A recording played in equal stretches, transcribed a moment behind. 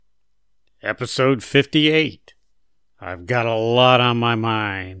Episode 58. I've got a lot on my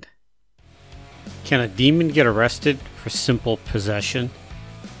mind. Can a demon get arrested for simple possession?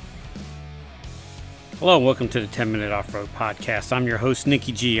 Hello and welcome to the 10-Minute Off-Road Podcast. I'm your host,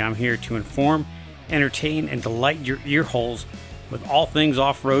 Nikki G. I'm here to inform, entertain, and delight your ear holes with all things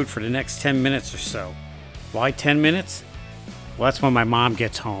off-road for the next 10 minutes or so. Why 10 minutes? Well, that's when my mom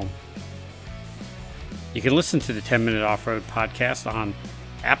gets home. You can listen to the 10-Minute Off-Road Podcast on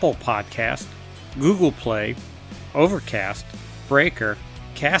Apple Podcast, Google Play, Overcast, Breaker,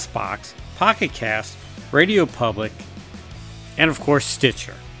 Castbox, Pocket Cast, Radio Public, and of course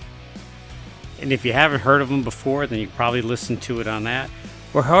Stitcher. And if you haven't heard of them before, then you probably listen to it on that.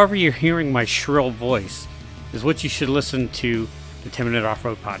 Or however you're hearing my shrill voice is what you should listen to the 10-Minute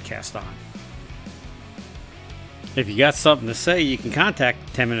Off-Road Podcast on. If you got something to say, you can contact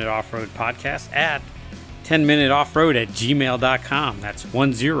the 10-Minute Off-Road Podcast at 10minuteoffroad@gmail.com. That's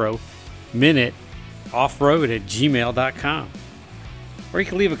 10minuteoffroad@gmail.com. Or you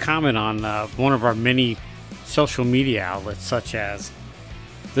can leave a comment on one of our many social media outlets such as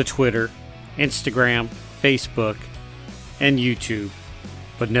the Twitter, Instagram, Facebook, and YouTube,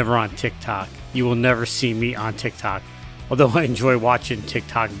 but never on TikTok. You will never see me on TikTok, although I enjoy watching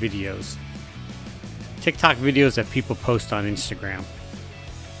TikTok videos. TikTok videos that people post on Instagram.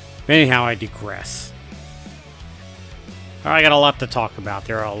 But anyhow, I digress. I got a lot to talk about.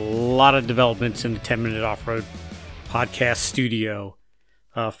 There are a lot of developments in the 10-Minute Off-Road Podcast studio.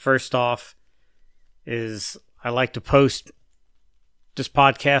 First off is I like to post this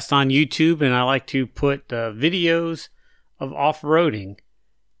podcast on YouTube, and I like to put videos of off-roading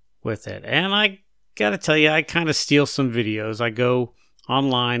with it. And I got to tell you, I kind of steal some videos. I go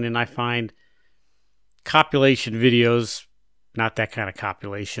online and I find compilation videos, not that kind of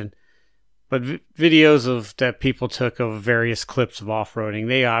compilation, but videos of that people took of various clips of off-roading.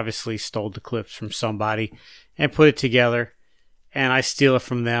 They obviously stole the clips from somebody and put it together, and I steal it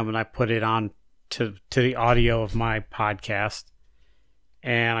from them and I put it on to the audio of my podcast.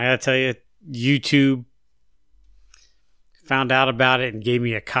 And I gotta tell you, YouTube found out about it and gave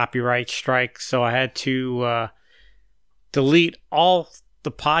me a copyright strike, so I had to delete all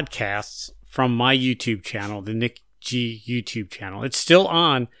the podcasts from my YouTube channel, the Nick G YouTube channel. It's still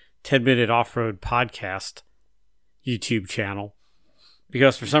on 10-Minute Off-Road Podcast YouTube channel,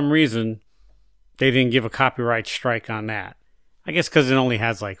 because for some reason they didn't give a copyright strike on that. I guess because it only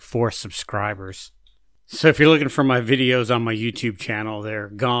has like 4 subscribers. So if you're looking for my videos on my YouTube channel, they're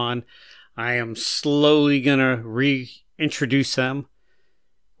gone. I am slowly going to reintroduce them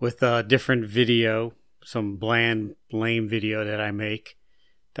with a different video, some bland, lame video that I make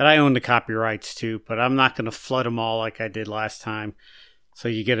that I own the copyrights to, but I'm not going to flood them all like I did last time. So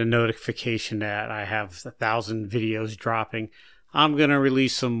you get a notification that I have 1,000 videos dropping. I'm going to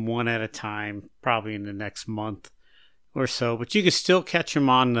release them one at a time, probably in the next month or so. But you can still catch them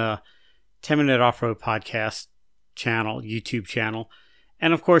on the 10-Minute Off-Road Podcast channel, YouTube channel.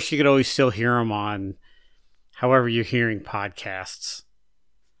 And of course, you could always still hear them on however you're hearing podcasts.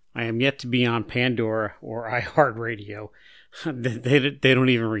 I am yet to be on Pandora or iHeartRadio. They don't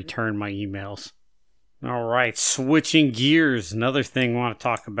even return my emails. All right, switching gears. Another thing I want to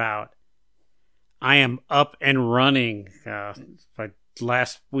talk about. I am up and running.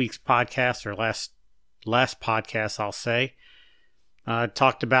 Last week's podcast, or last podcast, I'll say,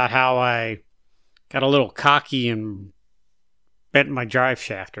 talked about how I got a little cocky and bent my drive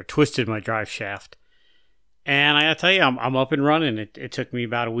shaft, or twisted my drive shaft. And I gotta tell you, I'm up and running. It took me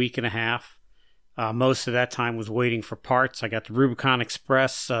about a week and a half. Most of that time was waiting for parts. I got the Rubicon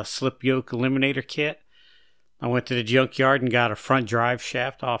Express slip yoke eliminator kit. I went to the junkyard and got a front drive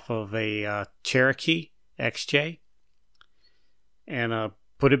shaft off of a Cherokee XJ and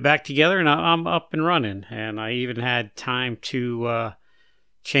put it back together, and I'm up and running. And I even had time to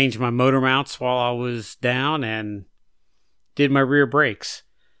change my motor mounts while I was down and did my rear brakes.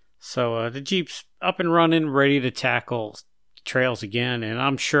 So the Jeep's up and running, ready to tackle trails again, and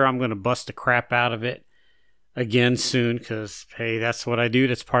I'm sure I'm going to bust the crap out of it again soon because, hey, that's what I do.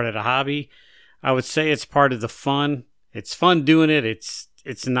 That's part of the hobby. I would say it's part of the fun. It's fun doing it. It's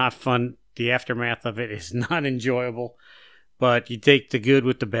not fun. The aftermath of it is not enjoyable, but you take the good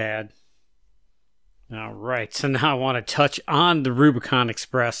with the bad. All right, so now I want to touch on the Rubicon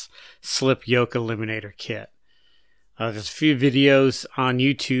Express slip yoke eliminator kit. There's a few videos on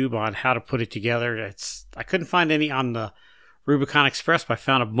YouTube on how to put it together. I couldn't find any on the Rubicon Express, but I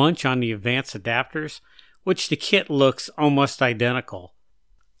found a bunch on the advanced adapters, which the kit looks almost identical.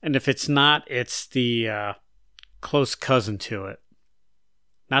 And if it's not, it's the close cousin to it.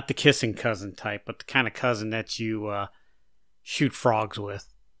 Not the kissing cousin type, but the kind of cousin that you shoot frogs with.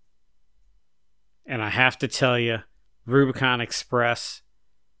 And I have to tell you, Rubicon Express,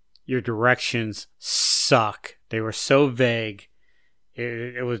 your directions suck. They were so vague.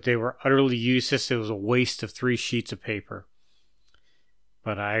 They were utterly useless. It was a waste of 3 sheets of paper.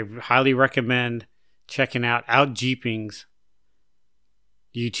 But I highly recommend checking out Jeeping's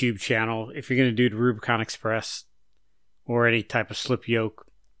YouTube channel if you're going to do the Rubicon Express or any type of slip yoke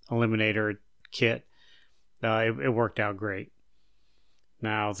eliminator kit. It worked out great.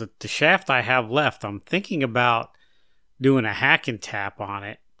 Now, the shaft I have left, I'm thinking about doing a hack and tap on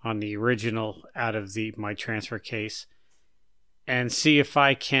it, on the original out of my transfer case, and see if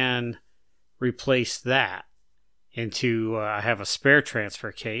I can replace that into, I have a spare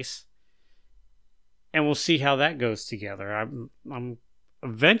transfer case, and we'll see how that goes together. I'm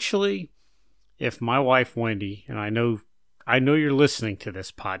eventually, if my wife Wendy, and I know you're listening to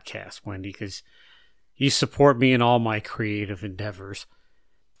this podcast, Wendy, because you support me in all my creative endeavors.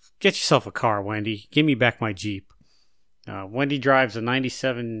 Get yourself a car, Wendy. Give me back my Jeep. Wendy drives a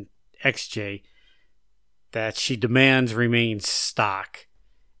 97 XJ that she demands remains stock,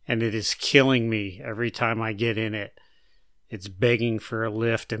 and it is killing me every time I get in it. It's begging for a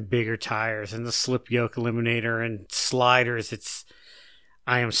lift and bigger tires and the slip yoke eliminator and sliders.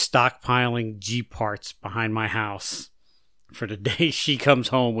 I am stockpiling Jeep parts behind my house for the day she comes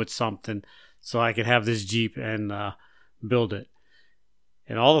home with something so I can have this Jeep and build it.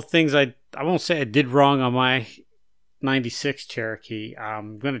 And all the things I won't say I did wrong on my 96 Cherokee,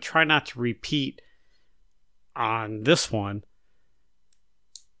 I'm going to try not to repeat on this one,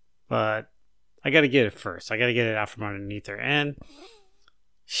 but I got to get it first. I got to get it out from underneath her. And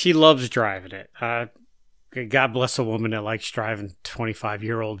she loves driving it. God bless a woman that likes driving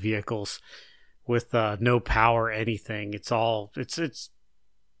 25-year-old vehicles with no power, anything. It's got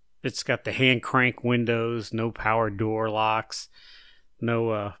the hand crank windows, no power door locks,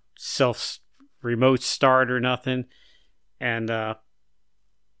 no self remote start or nothing. And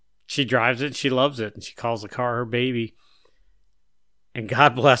she drives it and she loves it, and she calls the car her baby. And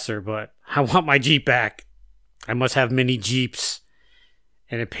God bless her, but I want my Jeep back. I must have many Jeeps.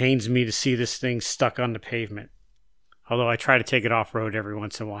 And it pains me to see this thing stuck on the pavement. Although I try to take it off-road every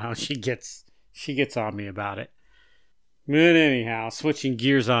once in a while, she gets on me about it. But anyhow, switching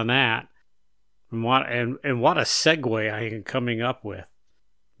gears on that, and what a segue I am coming up with.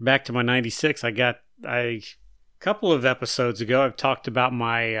 Back to my 96, a couple of episodes ago, I've talked about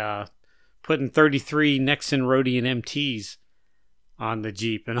my putting 33 Nexen Rodian MTs on the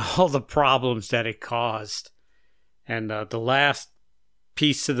Jeep and all the problems that it caused. And the last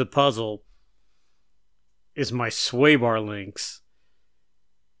piece to the puzzle is my sway bar links.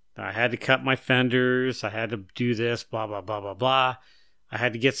 I had to cut my fenders. I had to do this, blah, blah, blah, blah, blah. I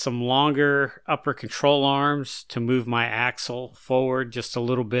had to get some longer upper control arms to move my axle forward just a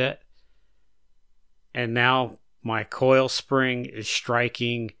little bit. And now my coil spring is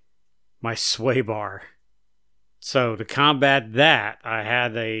striking my sway bar. So to combat that, I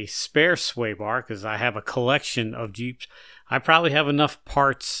had a spare sway bar because I have a collection of Jeeps. I probably have enough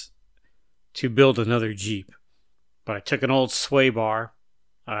parts to build another Jeep. But I took an old sway bar.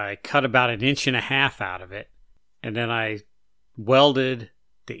 I cut about 1.5 inches out of it. And then I welded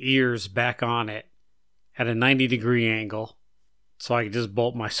the ears back on it at a 90-degree angle. So I could just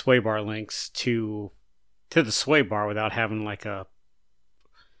bolt my sway bar links to the sway bar without having like a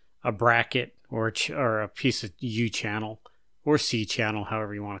bracket or a piece of U channel or C channel,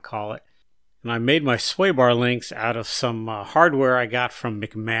 however you want to call it. And I made my sway bar links out of some hardware I got from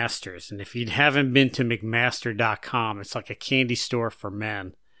McMaster's. And if you haven't been to McMaster.com, it's like a candy store for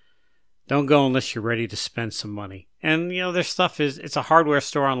men. Don't go unless you're ready to spend some money. And, their stuff it's a hardware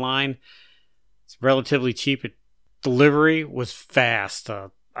store online. It's relatively cheap. Delivery was fast.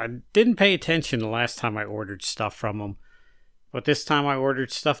 I didn't pay attention the last time I ordered stuff from them. But this time I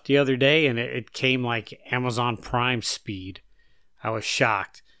ordered stuff the other day and it came like Amazon Prime speed. I was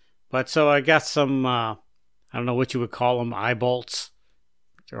shocked. But so I got some, I don't know what you would call them, eye bolts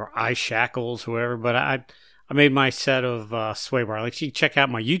or eye shackles, whatever. But I made my set of sway bar links. You can check out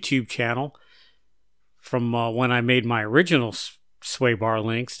my YouTube channel from when I made my original sway bar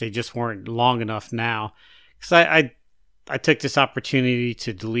links. They just weren't long enough now. Because I took this opportunity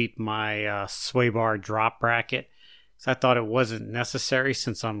to delete my sway bar drop bracket. Because I thought it wasn't necessary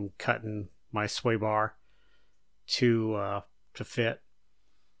since I'm cutting my sway bar to fit.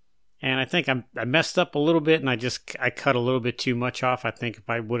 And I think I messed up a little bit, and I cut a little bit too much off. I think if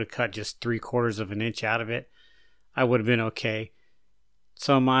I would have cut just 3/4 of an inch out of it, I would have been okay.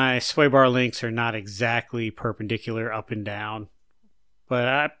 So my sway bar links are not exactly perpendicular up and down,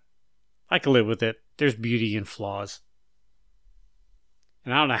 but I can live with it. There's beauty in flaws.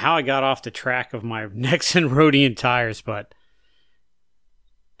 And I don't know how I got off the track of my Nexen Rodian tires, but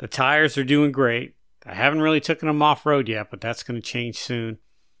the tires are doing great. I haven't really taken them off road yet, but that's going to change soon.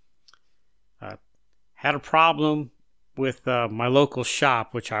 Had a problem with my local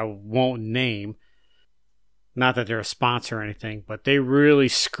shop, which I won't name. Not that they're a sponsor or anything, but they really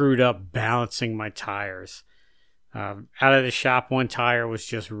screwed up balancing my tires. Out of the shop, one tire was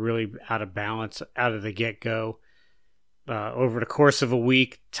just really out of balance out of the get-go. Over the course of a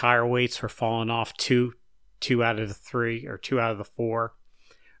week, tire weights were falling off two out of the 3 or 2 out of the 4.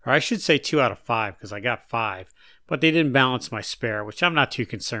 Or I should say 2 out of 5 because I got 5. But they didn't balance my spare, which I'm not too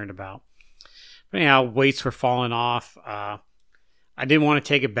concerned about. But anyhow, weights were falling off. I didn't want to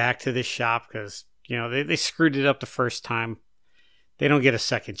take it back to this shop because, they screwed it up the first time. They don't get a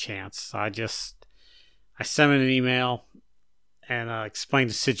second chance. So I sent them an email and explained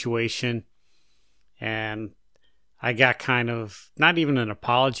the situation. And I got kind of, not even an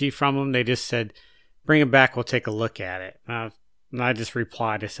apology from them. They just said, bring it back, we'll take a look at it. And I just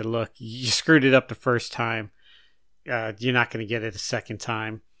replied, I said, look, you screwed it up the first time. You're not going to get it a second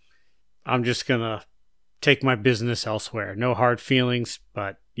time. I'm just going to take my business elsewhere. No hard feelings,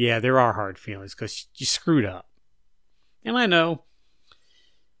 but yeah, there are hard feelings because you screwed up. And I know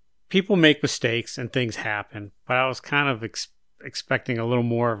people make mistakes and things happen, but I was kind of expecting a little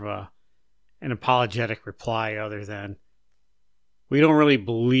more of an apologetic reply other than, we don't really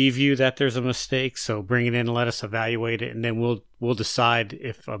believe you that there's a mistake, so bring it in and let us evaluate it, and then we'll decide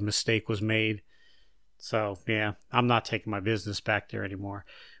if a mistake was made. So, yeah, I'm not taking my business back there anymore,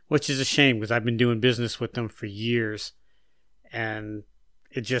 which is a shame because I've been doing business with them for years, and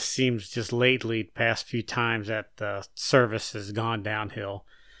it just seems just lately, past few times, that the service has gone downhill.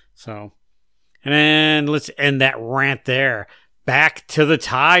 So, and then let's end that rant there. Back to the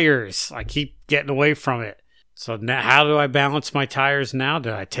tires. I keep getting away from it. So now, how do I balance my tires now?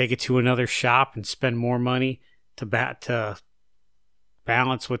 Do I take it to another shop and spend more money to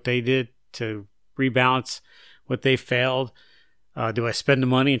balance what they did, to rebalance what they failed? Do I spend the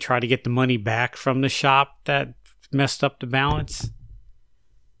money and try to get the money back from the shop that messed up the balance?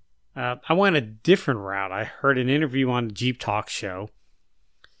 I went a different route. I heard an interview on the Jeep Talk show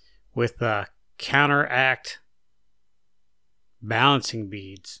with Counteract balancing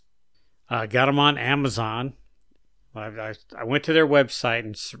beads. Got them on Amazon. I went to their website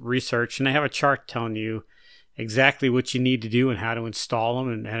and researched, and they have a chart telling you exactly what you need to do and how to install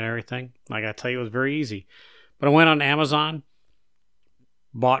them and everything. Like I tell you, it was very easy. But I went on Amazon,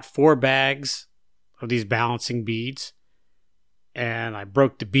 bought 4 bags of these balancing beads, and I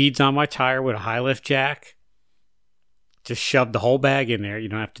broke the beads on my tire with a high lift jack. Just shoved the whole bag in there. You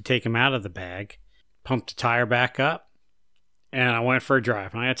don't have to take them out of the bag. Pumped the tire back up, and I went for a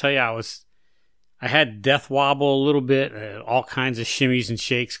drive. And I gotta tell you, I had death wobble a little bit, all kinds of shimmies and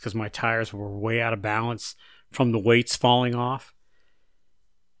shakes because my tires were way out of balance from the weights falling off.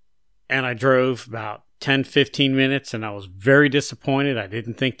 And I drove about 10-15 minutes, and I was very disappointed. I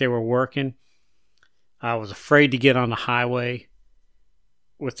didn't think they were working. I was afraid to get on the highway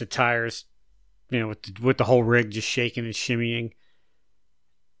with the tires, with the whole rig just shaking and shimmying.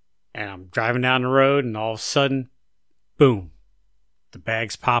 And I'm driving down the road, and all of a sudden, boom, the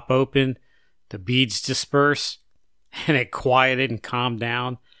bags pop open, the beads disperse, and it quieted and calmed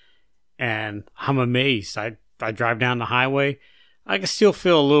down. And I'm amazed. I drive down the highway, I can still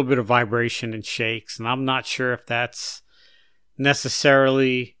feel a little bit of vibration and shakes, and I'm not sure if that's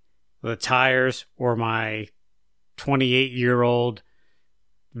necessarily the tires or my 28-year-old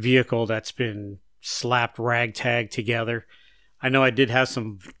vehicle that's been slapped ragtag together. I know I did have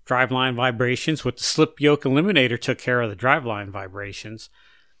some driveline vibrations with the slip yoke eliminator, took care of the driveline vibrations.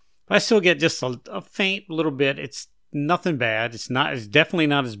 But I still get just a faint little bit. It's nothing bad. It's definitely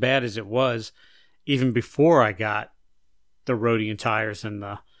not as bad as it was even before I got the Rodian tires and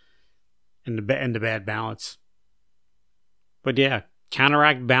the bad balance. But yeah,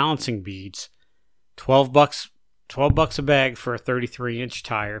 Counteract balancing beads, $12 a bag for a 33-inch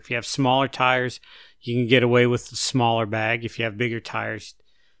tire. If you have smaller tires, you can get away with the smaller bag. If you have bigger tires,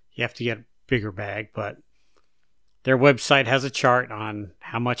 you have to get a bigger bag. But their website has a chart on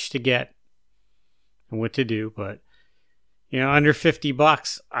how much to get and what to do. But under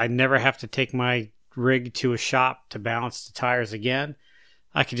 $50, I never have to take my rig to a shop to balance the tires again.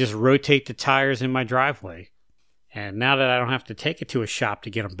 I can just rotate the tires in my driveway. And now that I don't have to take it to a shop to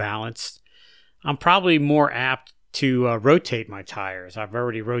get them balanced, I'm probably more apt to rotate my tires. I've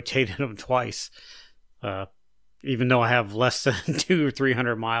already rotated them twice, even though I have less than 200 or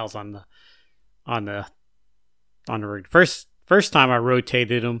 300 miles on the rig. First time I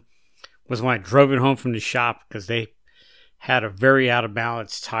rotated them was when I drove it home from the shop because they had a very out of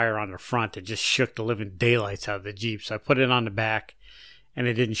balance tire on the front that just shook the living daylights out of the Jeep. So I put it on the back, and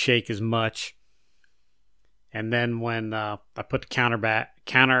it didn't shake as much. And then when I put the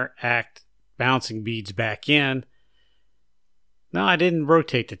counteract bouncing beads back in, no, I didn't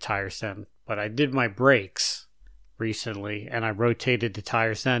rotate the tires then, but I did my brakes recently, and I rotated the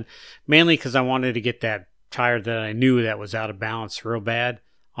tires then, mainly because I wanted to get that tire that I knew that was out of balance real bad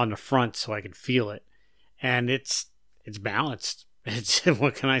on the front so I could feel it. And it's balanced.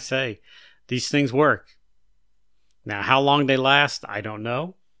 What can I say? These things work. Now, how long they last, I don't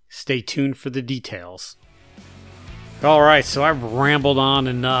know. Stay tuned for the details. All right, so I've rambled on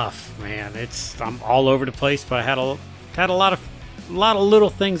enough, man. I'm all over the place, but I had a lot of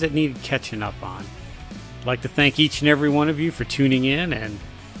little things that needed catching up on. I'd like to thank each and every one of you for tuning in, and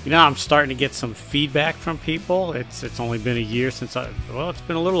I'm starting to get some feedback from people. It's only been a year it's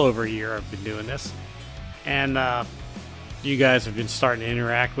been a little over a year I've been doing this, and you guys have been starting to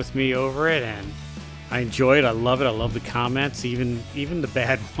interact with me over it, and I enjoy it. I love it. I love the comments, even the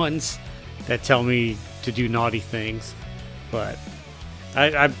bad ones that tell me to do naughty things, but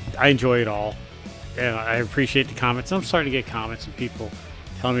I enjoy it all, and I appreciate the comments. I'm starting to get comments and people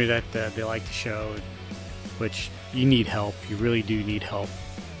telling me that they like the show, which you need help. You really do need help.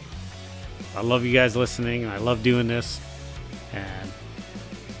 I love you guys listening. I love doing this, and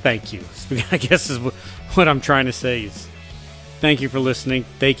thank you. I guess is what I'm trying to say is thank you for listening.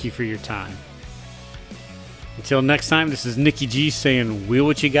 Thank you for your time. Until next time, this is Nicky G saying, wheel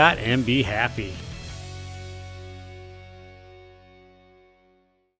what you got and be happy.